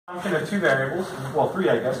Function of two variables, well, three,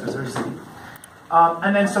 I guess, because there's z.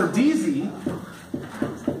 And then so dz,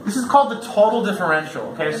 this is called the total differential.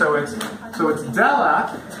 Okay, so it's del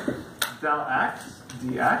f, del x,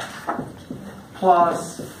 dx,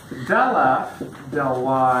 plus del f, del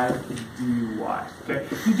y, dy. Okay,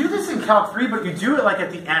 you do this in Calc 3, but you do it like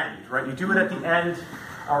at the end, right? You do it at the end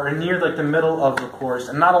or near like the middle of the course,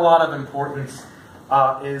 and not a lot of importance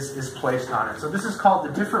is placed on it. So this is called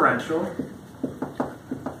the differential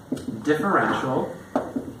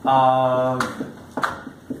of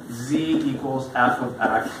z equals f of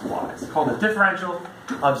x, y. It's called the differential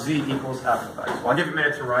of z equals f of x. Well, I'll give you a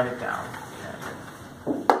minute to write it down.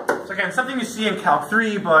 Okay. So again, something you see in Calc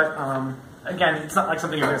 3, but again, it's not like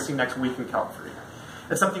something you're going to see next week in Calc 3.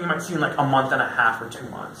 It's something you might see in like a month and a half or 2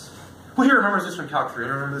 months. Who here remembers this from Calc 3? I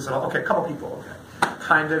don't remember this at all. Okay, a couple people. Okay.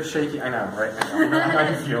 Kind of shaky. I know, right? I know how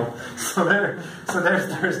you feel. So there's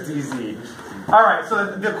dz. All right. So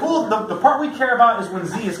the part we care about is when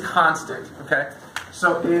z is constant. Okay.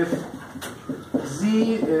 So if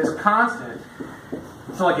z is constant,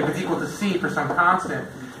 so like if it's equal to c for some constant,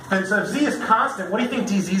 then so if z is constant, what do you think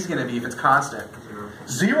dz is going to be if it's constant?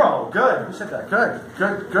 0. Good. Who said that? Good,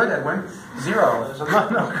 Edwin. 0.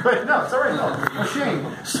 No, good. No, it's all right. No, Shane.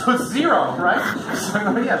 So it's 0, right?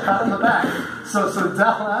 So yeah, pat on the back. So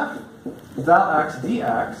del f, del x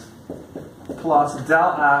dx, plus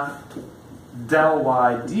del f, del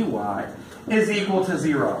y dy is equal to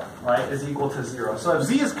 0, right? Is equal to 0. So if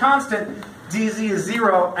z is constant, dz is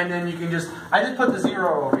 0, and then you can I just put the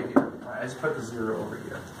 0 over here. Right? I just put the 0 over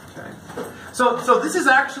here. Okay. So this is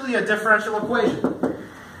actually a differential equation,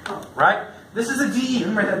 right? This is a DE. Let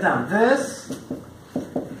me write that down. This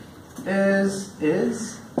is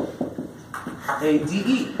a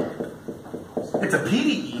DE. It's a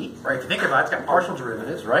PDE, right? If you think about it, it's got partial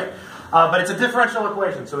derivatives, right? But it's a differential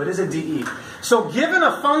equation, so it is a DE. So given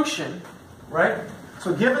a function, right?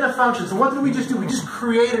 So given a function, so what did we just do? We just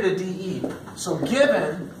created a DE. So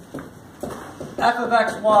given f of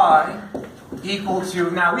x, y equal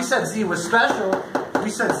to, now we said z was special, we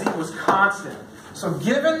said z was constant. So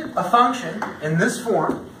given a function in this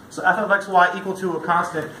form, so f of x, y equal to a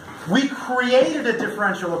constant, we created a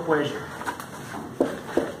differential equation.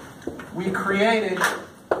 We created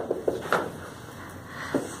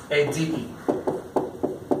a DE.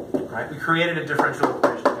 Right? We created a differential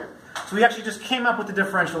equation here. So we actually just came up with the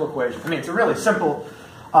differential equation. I mean, it's a really simple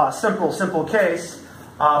case,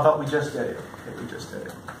 but we just did it. Okay, we just did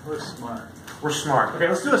it. We're smart. We're smart. Okay,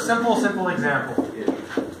 let's do a simple example.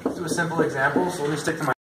 Let's do a simple example. So let me stick to my